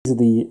These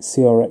are the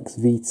CRX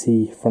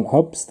VT front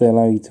hubs. They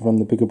allow you to run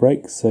the bigger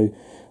brakes. So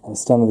at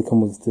standard they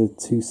come with the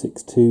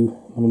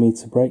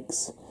 262mm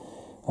brakes,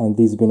 and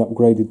these have been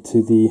upgraded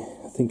to the,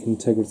 I think,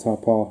 Integra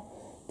Type R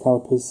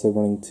calipers, so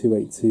running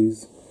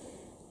 282s.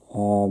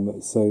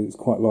 So it's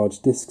quite large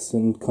discs,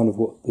 and kind of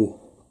what the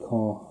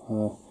car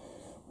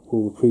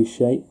will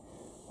appreciate,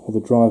 or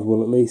the driver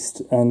will at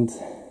least. And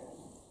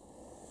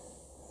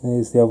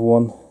there's the other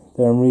one.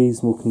 They're in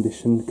reasonable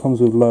condition.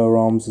 Comes with lower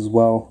arms as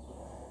well.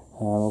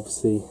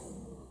 Obviously,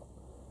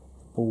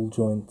 ball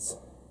joints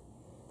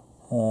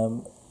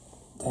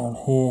down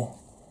here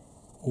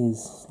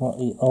is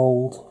slightly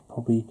old.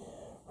 Probably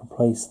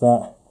replace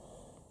that.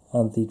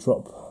 And the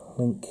drop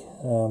link,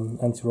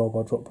 anti-roll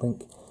bar drop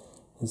link,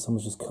 is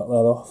someone's just cut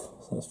that off.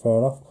 So that's fair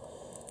enough.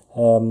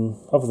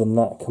 Other than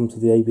that, comes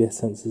with the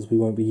ABS sensors we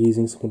won't be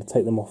using, so I'm going to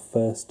take them off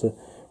first to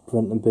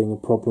prevent them being a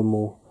problem,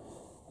 or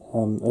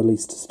at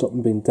least to stop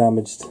them being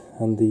damaged.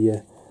 And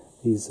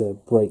these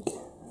brake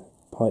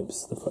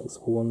pipes, the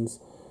flexible ones,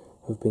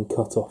 have been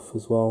cut off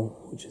as well,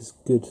 which is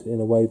good in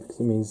a way because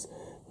it means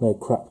no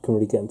crap can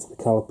really get into the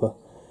caliper.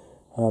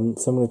 So I'm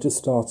going to just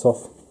start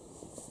off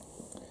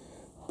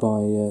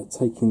by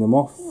taking them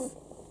off,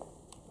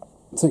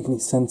 taking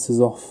these sensors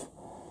off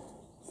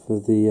for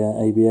the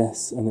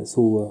ABS, and it's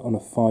all on a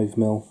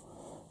 5mm,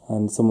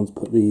 and someone's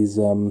put these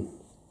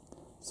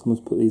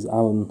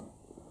Allen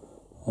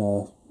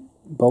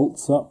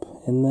bolts up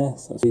in there.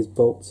 So these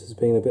bolts has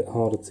been a bit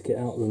harder to get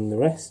out than the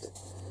rest,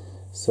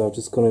 so I've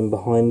just gone in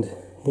behind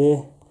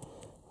here,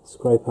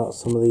 scrape out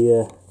some of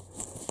the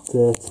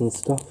dirt and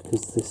stuff,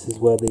 because this is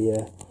where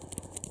the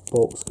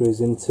bolt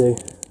screws into, and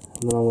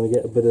then I'm going to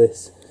get a bit of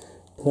this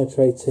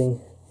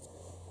penetrating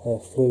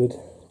fluid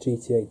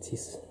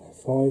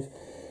GT85,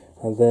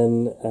 and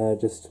then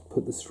just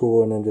put the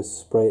straw in and just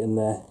spray it in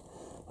there,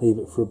 leave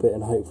it for a bit,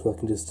 and hopefully I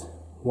can just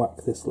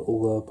whack this little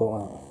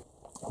bolt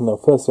out. Now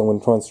first I'm going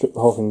to try and strip the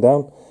whole thing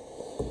down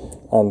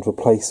and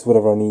replace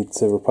whatever I need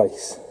to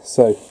replace.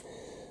 So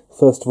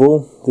first of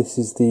all, this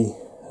is the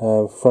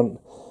front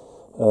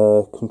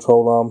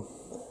control arm,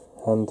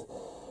 and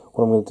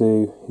what I'm going to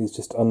do is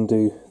just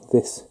undo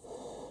this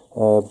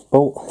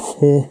bolt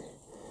here.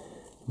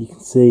 You can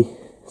see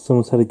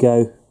someone's had a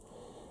go,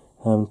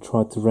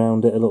 tried to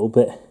round it a little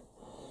bit,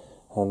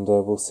 and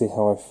we'll see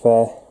how I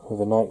fare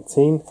with a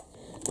 19.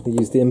 I'll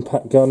use the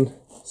impact gun,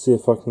 see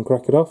if I can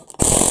crack it off.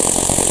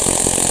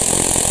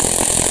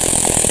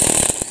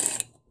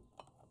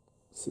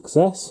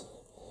 Success.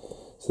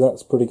 So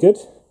that's pretty good.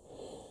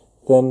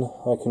 Then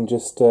I can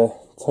just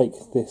take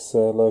this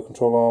lower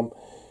control arm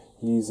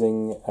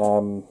using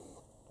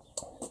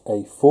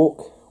a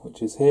fork,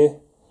 which is here.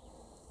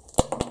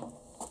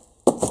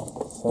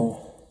 So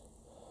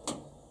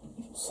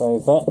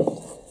save that,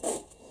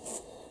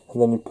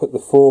 and then you put the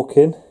fork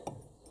in, and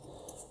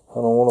I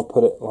want to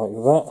put it like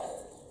that,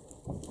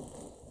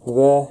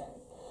 there,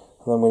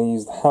 and I'm going to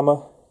use the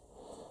hammer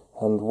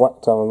and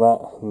whack down on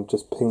that and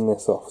just ping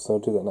this off. So I'll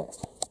do that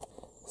next.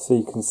 So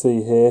you can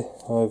see here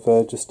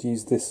I've just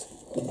used this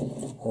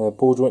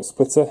ball joint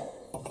splitter,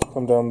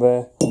 come down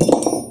there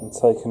and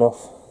taken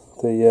off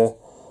the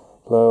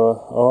lower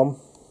arm.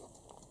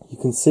 You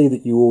can see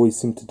that you always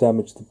seem to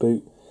damage the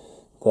boot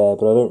there,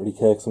 but I don't really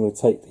care because I'm going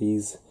to take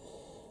these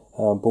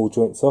ball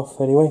joints off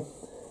anyway.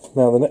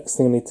 Now the next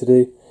thing I need to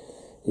do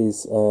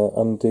is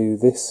undo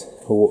this,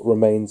 or what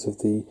remains of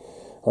the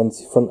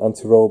front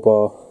anti-roll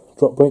bar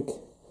drop link.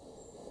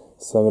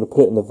 So I'm going to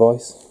put it in the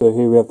vise. So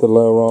here we have the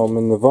lower arm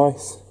in the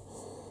vise.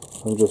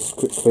 I'm just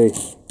quickly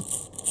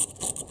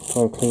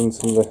try and clean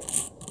some of the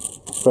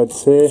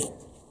threads here,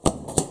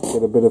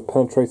 get a bit of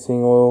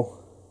penetrating oil,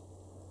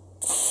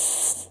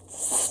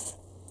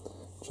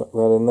 chuck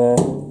that in there,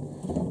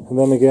 and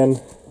then again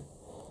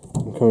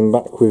I'm coming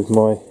back with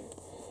my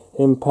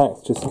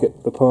impact just to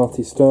get the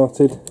party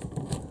started,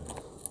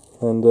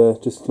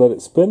 and just let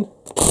it spin.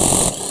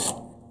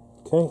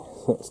 Okay,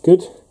 so that's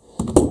good.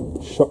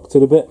 Shocked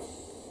it a bit,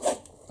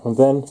 and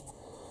then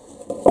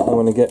I'm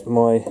going to get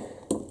my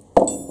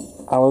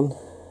Allen.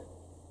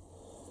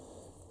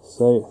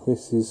 So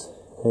this is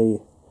a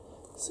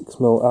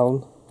 6mm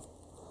Allen,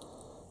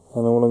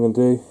 and what I'm going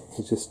to do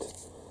is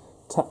just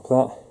tap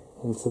that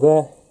into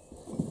there.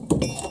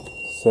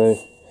 So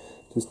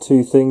there's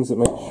two things that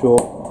make sure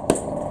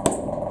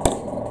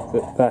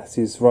that that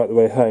is right the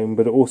way home,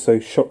 but it also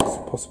shocks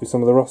possibly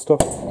some of the rust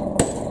off.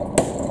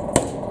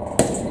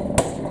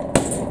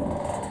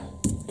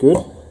 Good.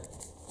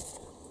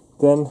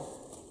 Then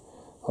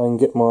I can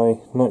get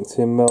my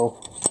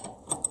 19mm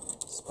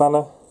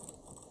spanner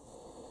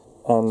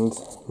and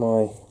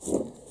my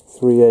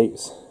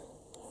 3/8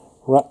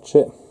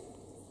 ratchet,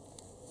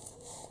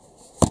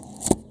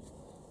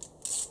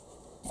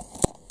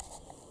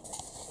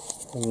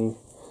 and you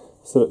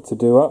set it to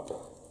do up,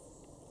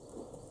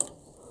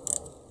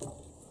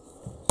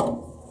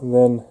 and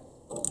then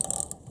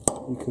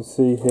you can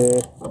see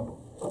here,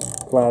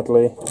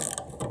 gladly,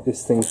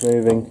 this thing's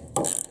moving.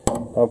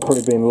 I've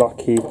probably been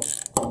lucky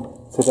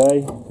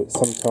today, but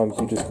sometimes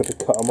you just got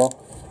to cut them off,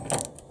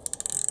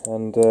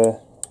 and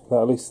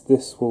at least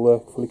this will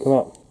fully come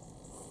out.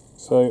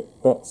 So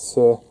that's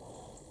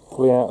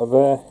fully out of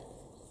there.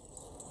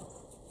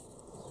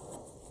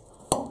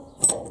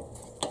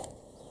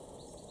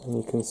 And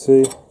you can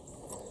see,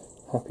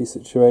 happy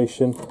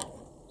situation.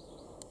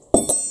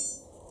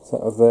 It's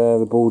out of there,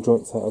 the ball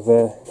joint's out of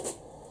there.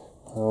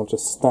 And I'll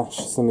just stash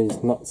some of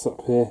these nuts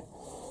up here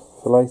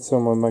for later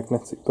on my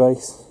magnetic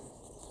base.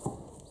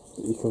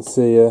 But you can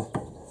see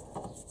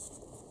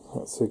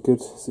that's a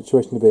good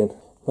situation to be in.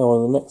 Now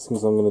one of the next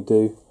things I'm going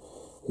to do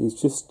is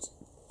just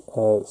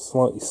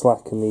slightly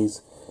slacken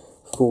these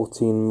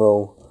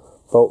 14mm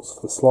bolts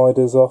for the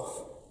sliders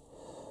off.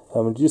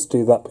 We'll just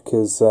do that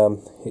because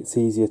it's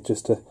easier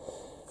just to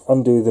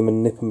undo them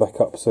and nip them back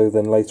up, so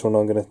then later on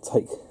I'm going to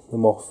take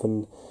them off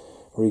and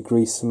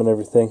re-grease them and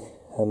everything,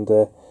 and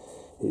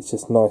it's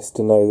just nice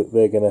to know that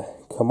they're going to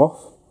come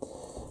off.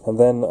 And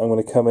then I'm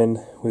going to come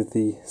in with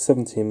the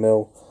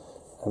 17mm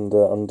and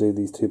undo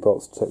these two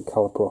bolts to take the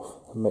caliper off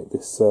and make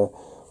this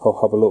whole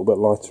hub a little bit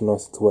lighter and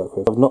nicer to work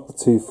with. I've knocked the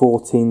two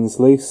 14s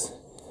loose,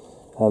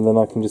 and then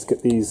I can just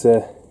get these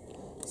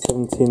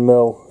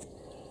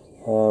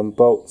 17mm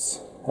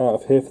bolts out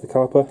of here for the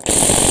caliper.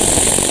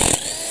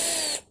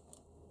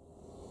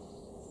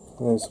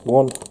 There's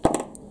one,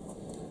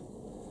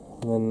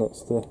 and then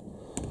that's the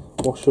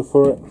washer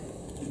for it.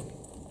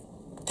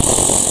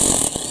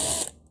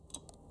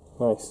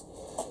 Nice.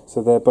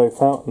 So they're both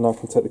out, and I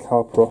can take the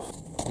caliper off.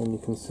 And you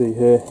can see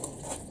here,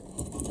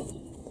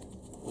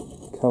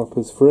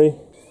 caliper's free.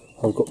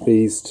 I've got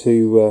these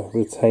two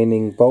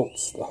retaining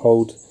bolts that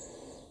hold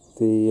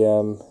the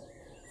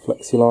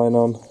flexi line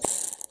on.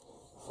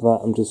 For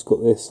that, I've just got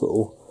this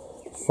little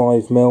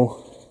 5mm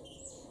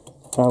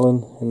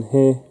Allen in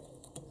here,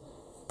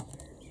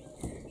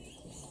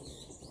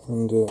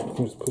 and I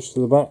can just push to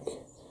the back,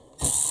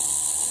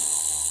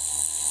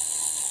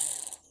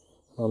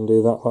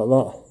 undo that like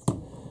that,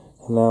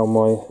 and now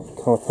my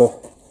caliper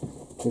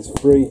is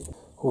free.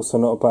 Also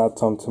not a bad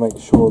time to make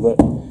sure that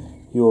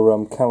your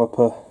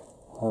caliper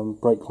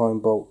brake line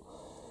bolt,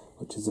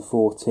 which is a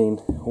 14,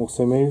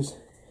 also moves.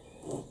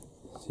 So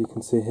you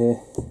can see here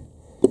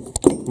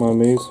my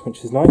moves,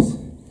 which is nice,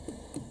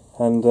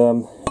 and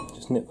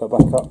just nip that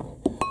back up.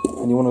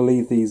 And you want to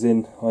leave these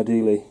in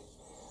ideally,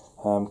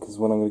 because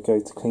when I'm going to go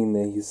to clean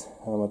these,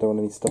 I don't want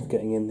any stuff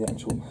getting in the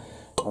actual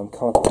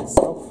caliper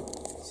itself.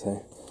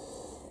 So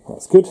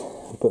that's good.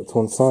 I'll put it to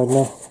one side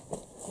now.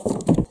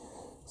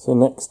 So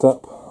next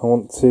up, I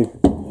want to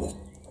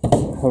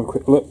have a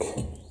quick look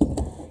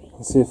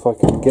and see if I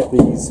can get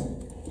these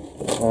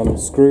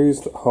screws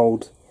that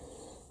hold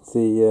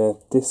the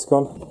disc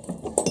on.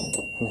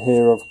 And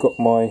here I've got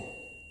my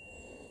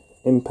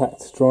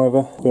impact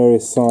driver,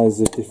 various sizes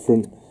of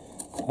different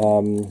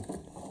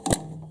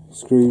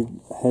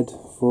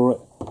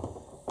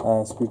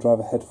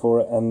screwdriver head for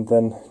it, and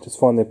then just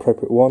find the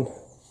appropriate one.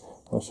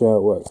 I'll show you how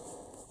it works.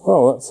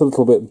 Well, that's a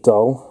little bit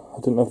dull. I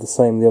didn't have the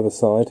same the other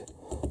side,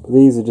 but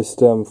these are just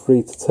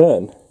free to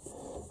turn.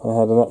 I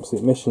had an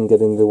absolute mission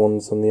getting the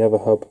ones on the other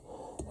hub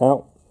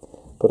out,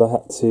 but I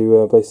had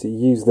to basically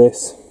use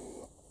this,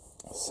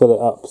 set it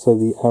up so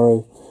the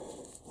arrow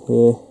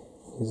here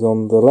is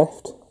on the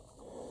left,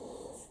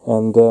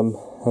 and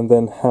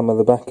then hammer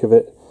the back of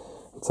it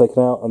and take it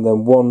out, and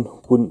then one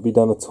wouldn't be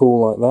done at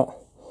all like that,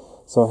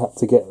 so I had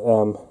to get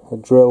a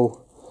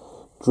drill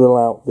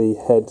out the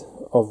head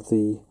of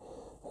the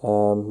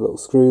little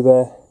screw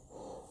there,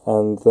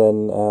 and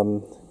then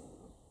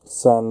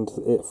sand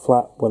it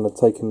flat when I've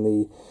taken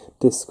the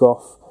disc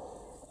off,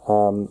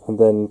 and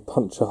then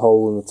punch a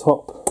hole in the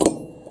top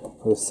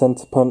with a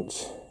centre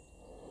punch,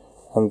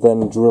 and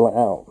then drill it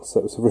out.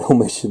 So it was a real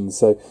mission.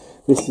 So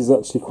this is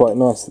actually quite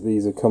nice that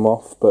these have come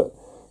off, but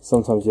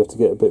sometimes you have to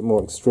get a bit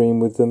more extreme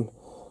with them.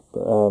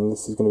 But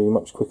this is going to be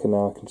much quicker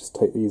now. I can just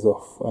take these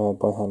off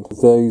by hand.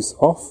 With those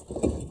off,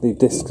 the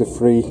discs are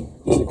free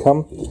to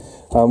come.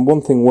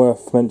 One thing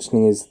worth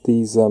mentioning is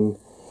these are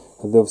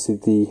obviously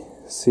the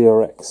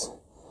CRX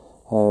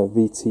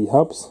VT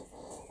hubs,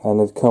 and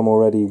they've come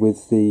already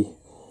with the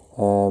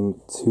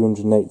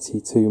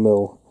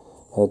 282mm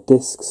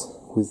discs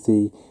with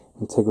the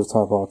Integra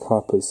Type R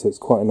calipers, so it's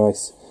quite a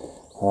nice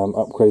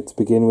upgrade to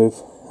begin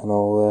with. And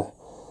I'll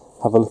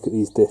have a look at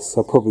these discs.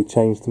 I'll probably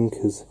change them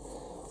because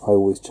I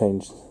always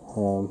change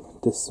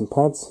discs and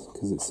pads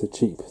because it's a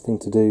cheap thing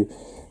to do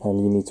and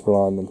you need to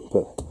rely on them.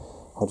 But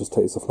I'll just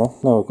take this off now.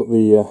 Now I've got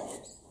the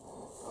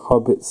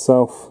hub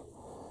itself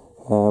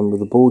with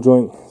the ball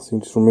joint, so you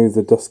can just remove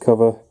the dust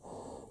cover.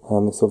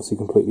 It's obviously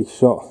completely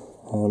shot.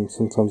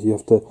 Sometimes you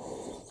have to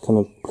kind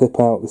of clip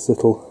out this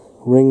little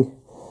ring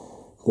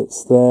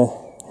that's there,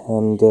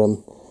 and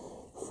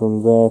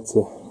from there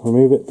to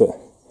remove it, but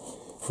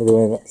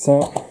anyway, that's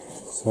out.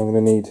 So I'm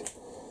going to need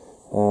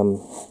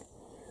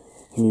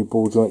new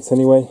ball joints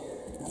anyway.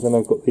 Then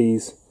I've got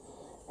these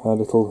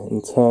little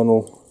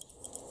internal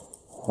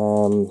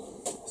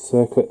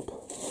circlip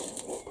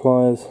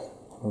pliers.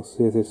 I'll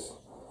see if this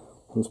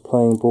one's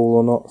playing ball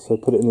or not, so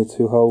put it in the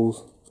two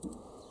holes.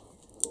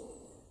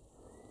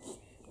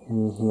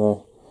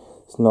 No,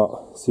 it's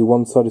not. See,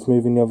 one side is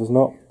moving, the other's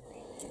not.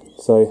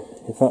 So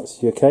if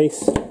that's your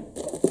case,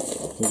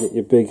 You get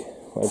your big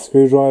flathead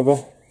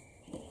screwdriver,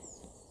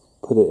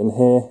 put it in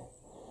here,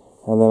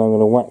 and then I'm going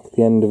to whack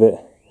the end of it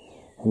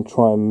and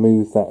try and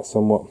move that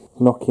somewhat.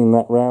 Knocking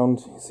that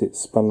round, you see it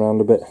spun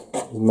round a bit,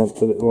 is meant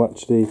that it will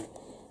actually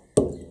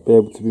be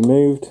able to be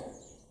moved.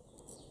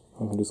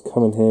 I can just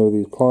come in here with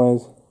these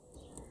pliers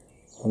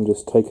and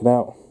just take it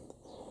out.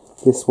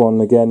 This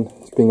one again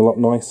is being a lot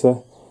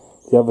nicer.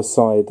 The other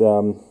side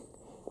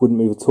wouldn't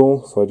move at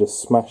all, so I just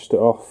smashed it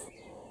off,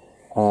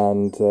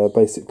 and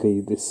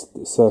basically this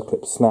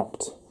circlip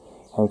snapped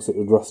because it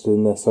had rusted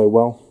in there so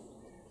well.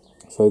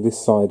 So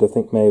this side I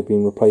think may have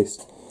been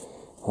replaced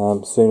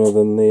sooner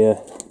than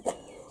the,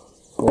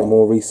 or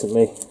more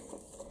recently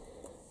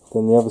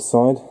than the other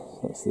side.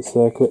 That's the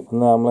circlip.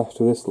 And now I'm left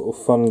with this little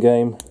fun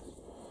game.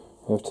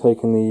 I've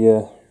taken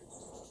the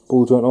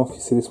ball joint off. You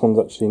see this one's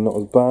actually not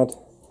as bad.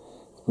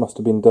 It must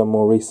have been done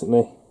more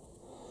recently.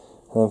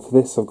 And for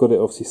this I've got it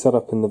obviously set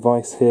up in the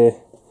vise here,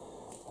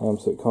 so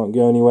it can't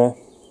go anywhere.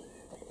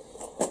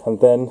 And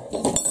then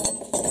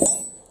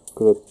I've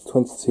got a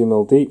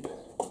 22mm deep.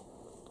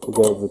 We'll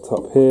go over the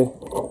top here.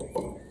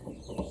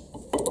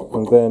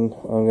 And then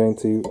I'm going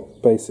to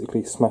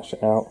basically smash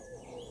it out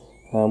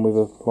with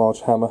a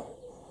large hammer.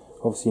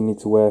 Obviously you need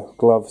to wear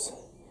gloves,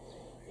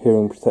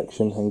 hearing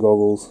protection and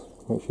goggles.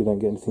 Make sure you don't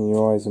get anything in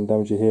your eyes and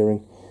damage your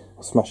hearing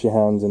or smash your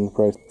hands in the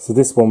process. So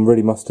this one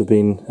really must have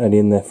been only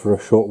in there for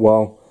a short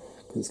while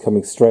because it's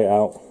coming straight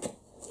out.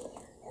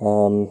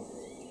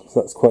 So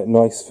that's quite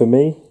nice for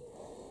me,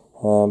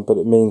 but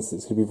it means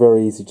it's going to be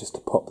very easy just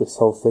to pop this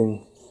whole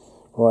thing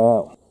right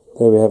out.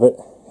 There we have it,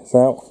 it's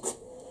out.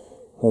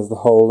 There's the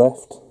hole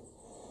left.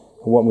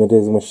 And what I'm going to do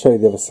is I'm going to show you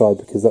the other side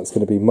because that's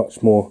going to be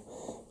much more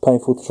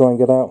painful to try and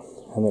get out,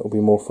 and it will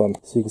be more fun.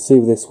 So you can see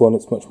with this one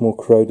it's much more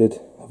corroded.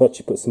 I've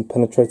actually put some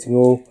penetrating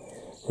oil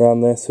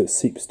around there so it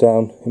seeps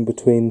down in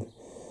between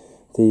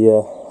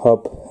the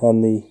hub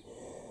and the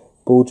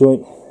ball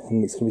joint,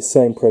 and it's going to be the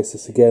same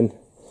process again.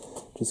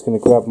 Just going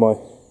to grab my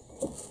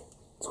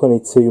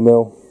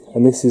 22mm,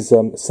 and this is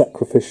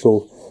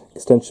sacrificial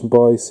extension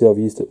bar. You see I've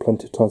used it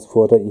plenty of times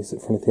before, I don't use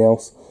it for anything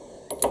else.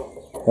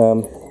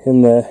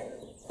 In there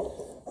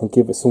and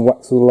give it some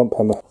whacks with a lump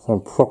hammer. So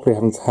I'm properly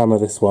having to hammer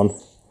this one.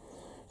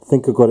 I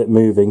think I've got it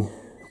moving,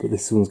 but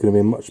this one's going to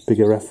be a much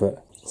bigger effort.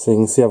 So you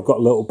can see I've got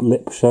a little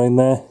lip showing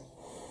there.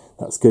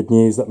 That's good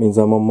news, that means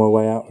I'm on my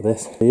way out of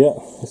this. But yeah,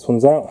 this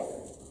one's out.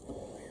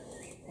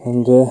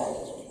 And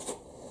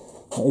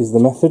that is the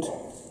method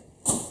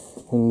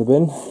in the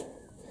bin.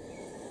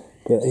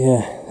 But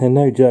yeah, they're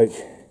no joke.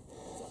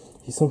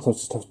 You sometimes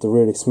just have to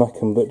really smack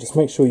them, but just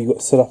make sure you've got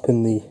it set up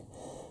in the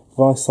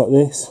vise like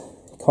this.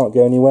 You can't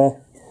go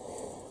anywhere.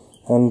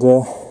 And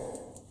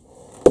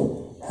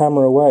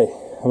hammer away.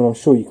 I mean, I'm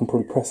sure you can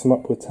probably press them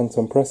up with a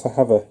 10-ton press. I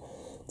have a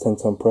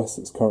 10-ton press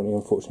that's currently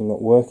unfortunately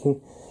not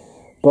working,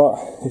 but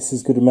it's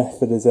as good a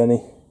method as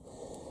any,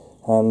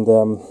 and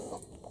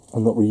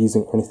I'm not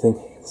reusing it or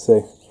anything,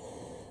 so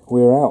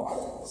we're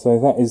out. So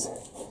that is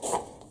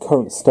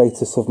current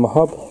status of my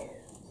hub.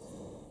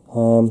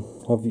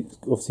 I've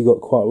obviously got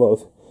quite a lot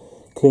of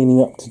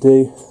cleaning up to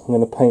do. I'm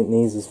going to paint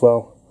these as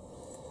well,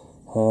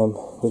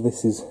 but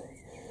this is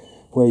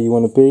where you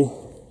want to be,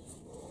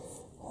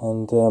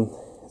 and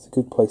it's a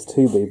good place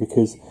to be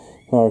because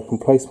now I can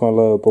place my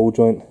lower ball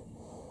joint.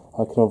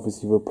 I can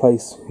obviously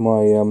replace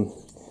my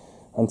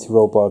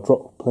anti-roll bar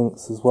drop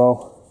links as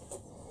well,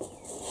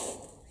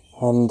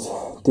 and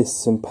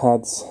discs and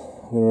pads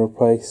I'm going to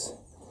replace.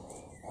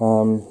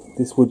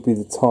 This would be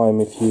the time,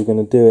 if you're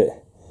going to do it,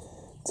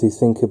 to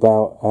think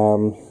about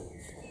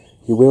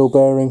your wheel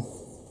bearing.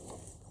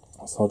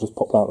 So I'll just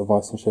pop out the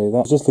vise and show you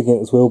that. Just looking at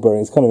this wheel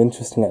bearing, it's kind of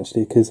interesting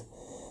actually because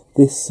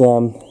this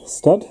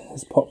stud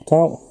has popped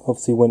out.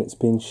 Obviously when it's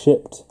been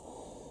shipped,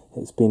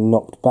 it's been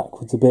knocked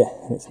backwards a bit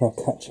and it's now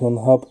catching on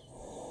the hub.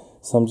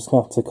 So I'm just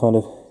going to have to kind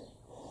of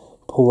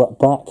pull that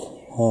back.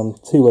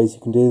 Two ways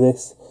you can do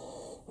this.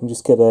 You can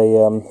just get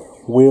a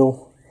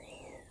wheel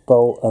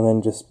bolt and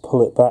then just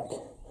pull it back,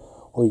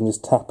 or you can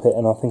just tap it,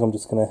 and I think I'm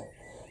just going to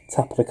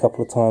tap it a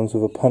couple of times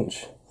with a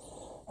punch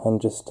and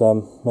just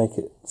make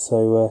it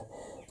so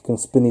you can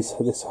spin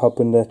this hub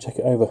and check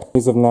it over.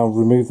 Because I've now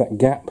removed that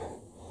gap,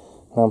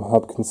 now my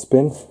hub can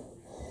spin.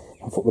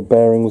 I thought the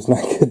bearing was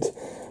knackered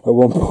at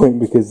one point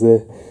because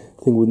the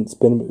thing wouldn't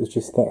spin, but it was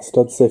just that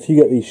stud. So if you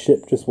get these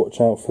shipped, just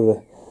watch out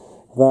for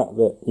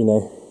that you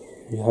know,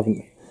 you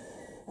haven't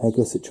got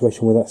a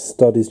situation where that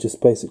stud is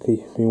just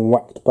basically being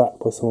whacked back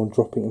by someone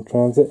dropping in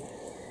transit.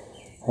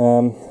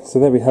 So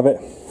there we have it.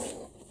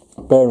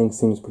 Bearing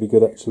seems pretty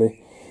good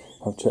actually.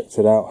 I've checked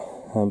it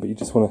out, but you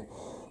just want to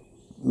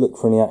look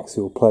for any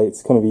axial play.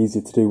 It's kind of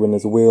easier to do when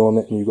there's a wheel on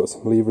it and you've got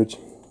some leverage.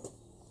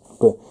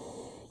 But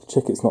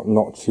check it's not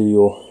notchy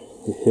or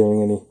you're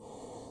hearing any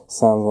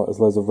sounds like there's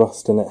loads of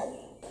rust in it.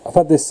 I've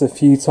had this a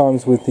few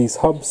times with these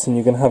hubs, and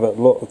you're going to have it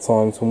a lot of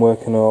times when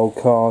working on old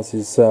cars,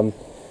 is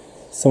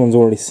someone's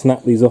already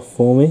snapped these off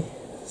for me,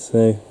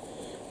 so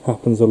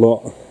happens a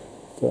lot.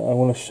 But I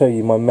want to show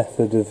you my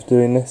method of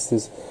doing this.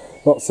 There's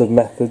lots of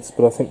methods,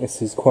 but I think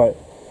this is quite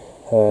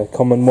a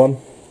common one.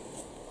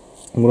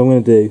 And what I'm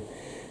going to do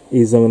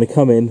is I'm going to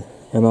come in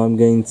and I'm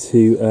going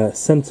to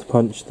centre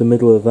punch the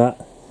middle of that.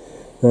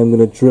 Then I'm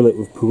going to drill it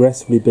with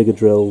progressively bigger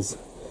drills,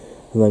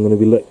 and I'm going to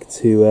be looking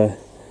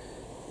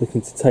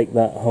to take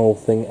that whole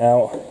thing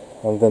out,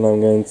 and then I'm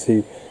going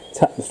to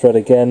tap the thread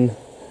again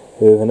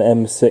with an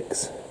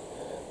M6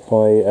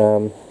 by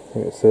I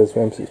think it says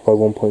M6 by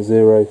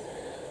 1.0,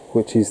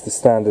 which is the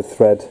standard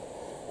thread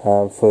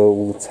for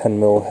all the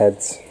 10mm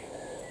heads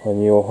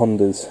on your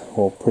Hondas,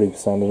 or pretty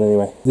standard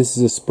anyway. This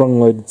is a sprung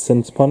loaded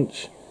centre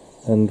punch,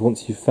 and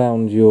once you've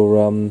found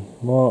your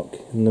mark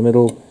in the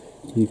middle,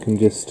 you can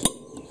just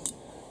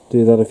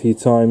do that a few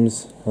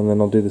times, and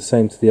then I'll do the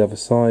same to the other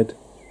side.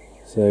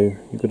 So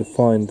you've got to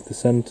find the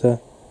centre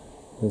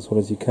as well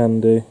as you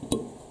can do.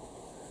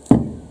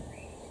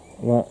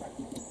 Like that.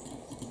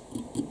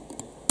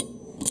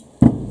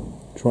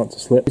 Try not to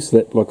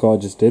slip like I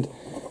just did.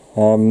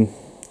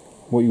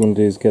 What you want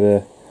to do is get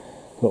a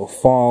little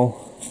file,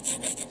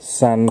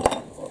 sand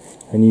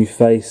a new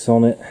face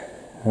on it,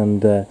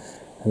 and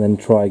then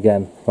try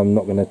again. If I'm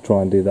not going to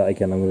try and do that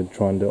again, I'm going to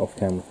try and do it off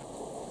camera.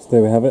 So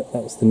there we have it.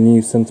 That's the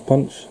new centre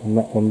punch, and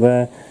that one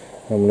there.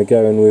 I'm going to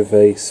go in with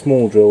a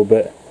small drill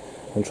bit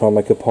and try and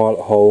make a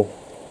pilot hole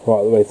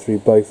right the way through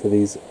both of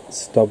these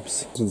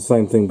stubs. So the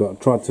same thing, but I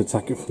tried to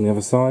attack it from the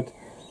other side.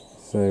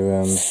 So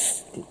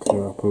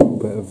clear up a little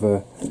bit of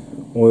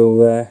oil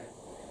there,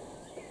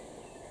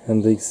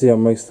 and you can see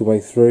I'm most of the way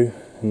through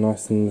and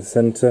nice in the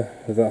centre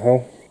of that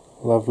hole.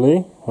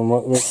 Lovely, I'm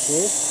right the way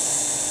through.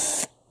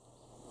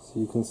 So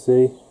you can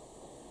see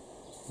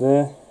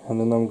there, and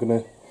then I'm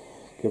going to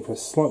go for a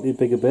slightly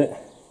bigger bit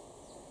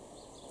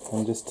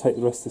and just take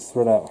the rest of this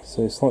thread out.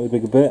 So slightly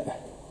bigger bit,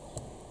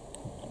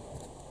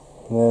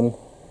 and then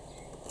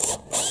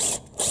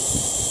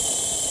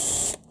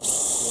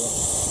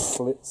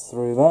slits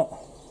through that,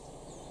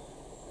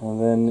 and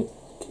then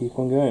keep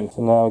on going.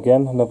 So now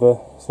again, another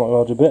slightly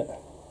larger bit.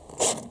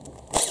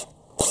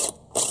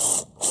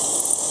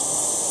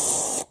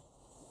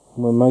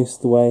 And we're most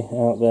of the way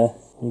out there.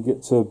 You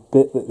get to a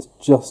bit that's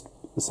just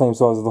the same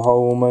size as the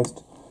hole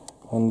almost,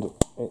 and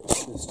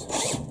it's just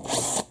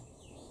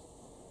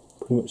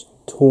pretty much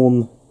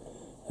torn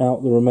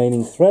out the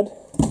remaining thread.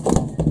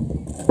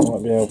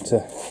 Might be able to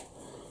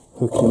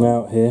hook him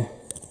out here.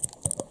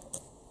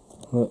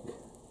 Look.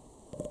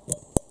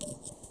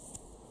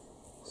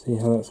 See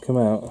how that's come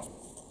out?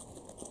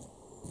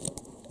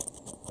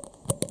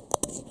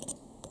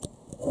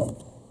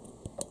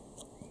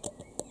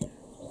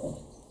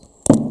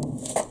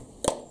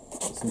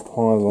 Some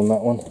pliers on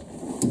that one.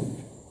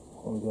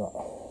 What have we got?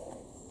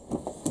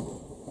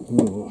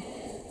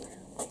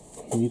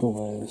 Needle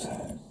those.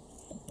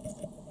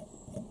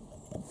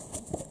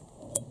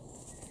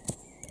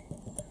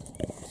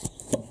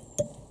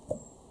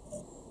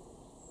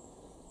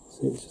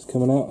 See, it's just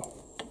coming out.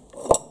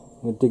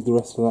 I'm going to dig the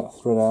rest of that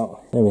thread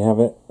out. There we have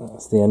it,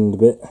 that's the end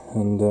bit,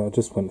 and I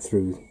just went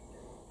through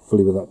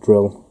fully with that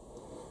drill.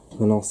 And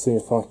then I'll see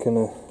if I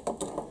can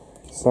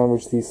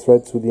sandwich these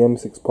threads with the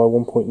M6 by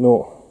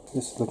 1.0.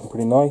 This is looking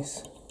pretty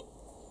nice.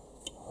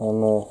 I'm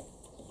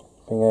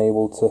being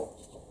able to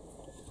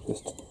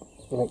just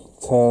make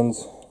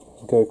turns,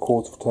 go a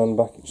quarter of a turn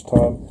back each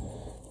time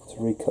to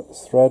recut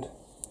this thread.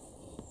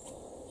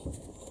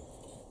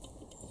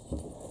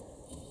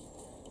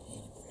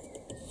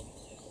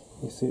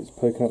 You see it's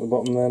poking at the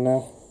bottom there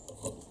now.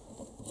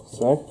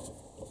 So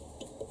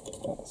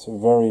that's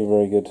very,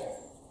 very good.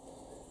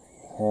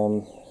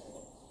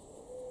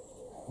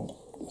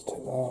 Just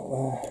take that out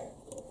there.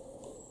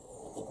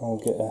 I'll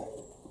get a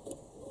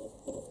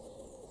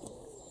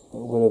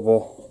little bit of a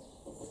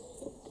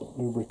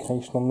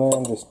lubrication on there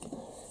and just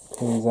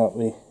cleans out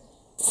the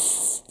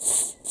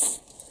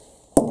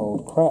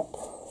old crap.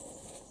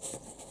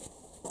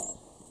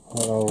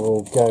 And I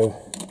will go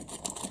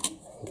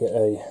and get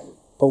a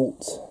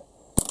bolt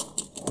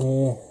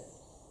here.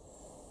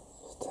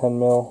 It's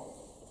 10mm.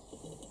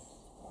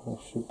 It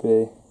should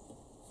be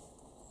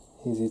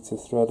easy to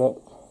thread up.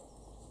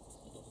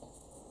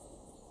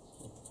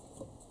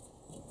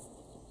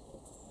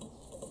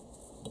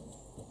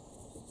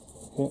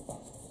 Okay.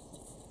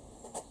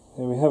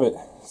 There we have it.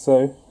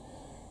 So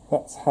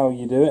that's how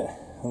you do it.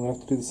 I'm going to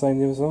have to do the same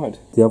the other side.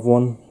 The other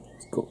one,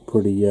 it's got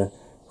pretty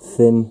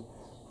thin,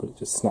 but it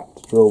just snapped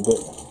the drill bit.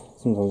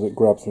 Sometimes it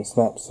grabs and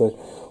snaps. So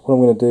what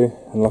I'm going to do,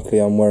 and luckily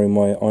I'm wearing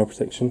my eye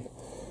protection,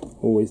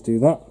 always do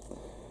that.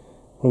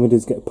 What I'm going to do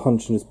is get a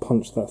punch and just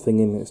punch that thing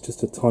in. It's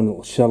just a tiny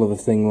little shell of a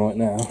thing right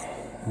now.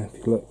 And if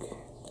you look,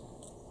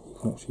 you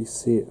can actually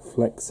see it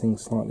flexing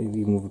slightly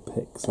even with a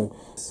pick. So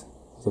as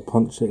I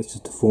punch it, it's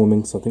just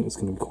deforming, so I think it's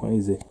going to be quite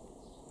easy.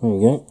 There we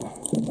go.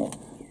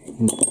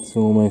 It's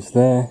almost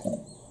there.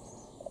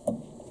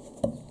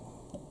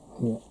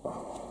 Yeah.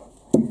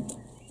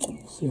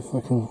 See if I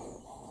can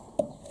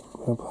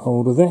grab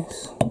hold of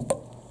this.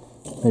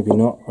 Maybe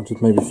not. I'll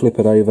just maybe flip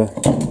it over,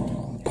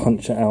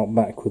 punch it out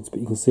backwards. But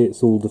you can see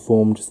it's all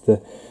deformed.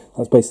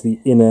 That's basically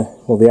the inner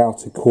or the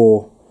outer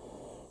core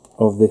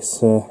of this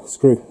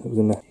screw that was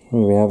in there.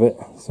 There we have it.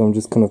 So I'm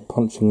just kind of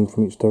punching them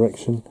from each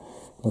direction.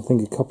 I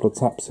think a couple of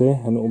taps here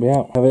and it'll be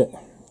out. Have it.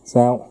 It's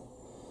out.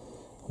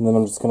 And then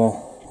I'm just going to,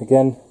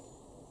 again,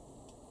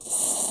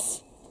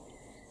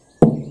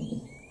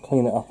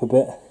 clean it up a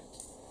bit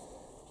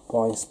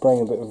by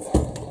spraying a bit of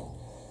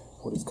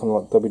what is kind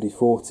of like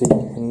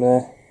WD-40 in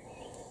there.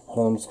 And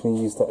then I'm just going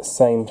to use that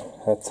same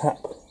tap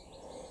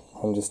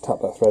and just tap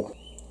that thread.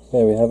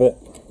 There we have it.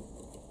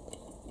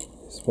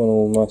 This one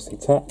all nicely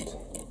tapped.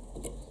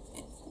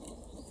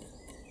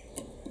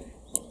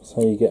 That's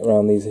how you get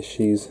around these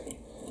issues.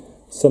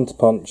 Centre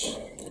punch,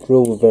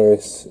 drill with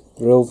various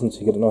drills until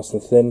you get it nice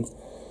and thin,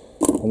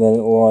 and then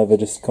it will either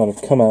just kind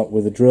of come out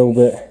with a drill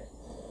bit,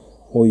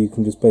 or you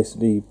can just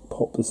basically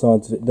pop the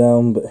sides of it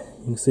down. But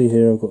you can see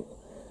here I've got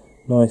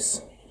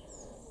nice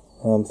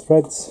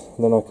threads,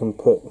 and then I can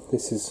put,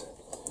 this is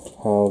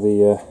how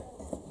the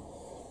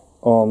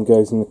arm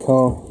goes in the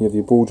car. You have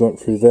your ball joint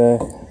through there,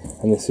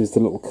 and this is the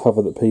little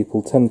cover that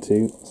people tend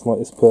to, it's like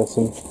this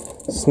person,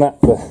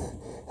 snap the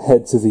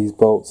heads of these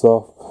bolts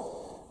off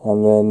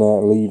and then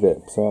leave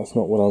it. So that's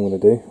not what I'm going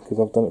to do, because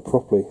I've done it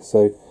properly.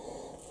 So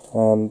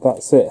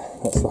that's it,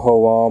 that's the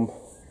whole arm,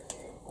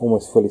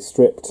 almost fully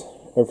stripped,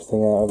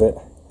 everything out of it,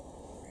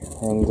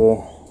 and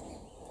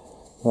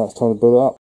now it's time to build it up.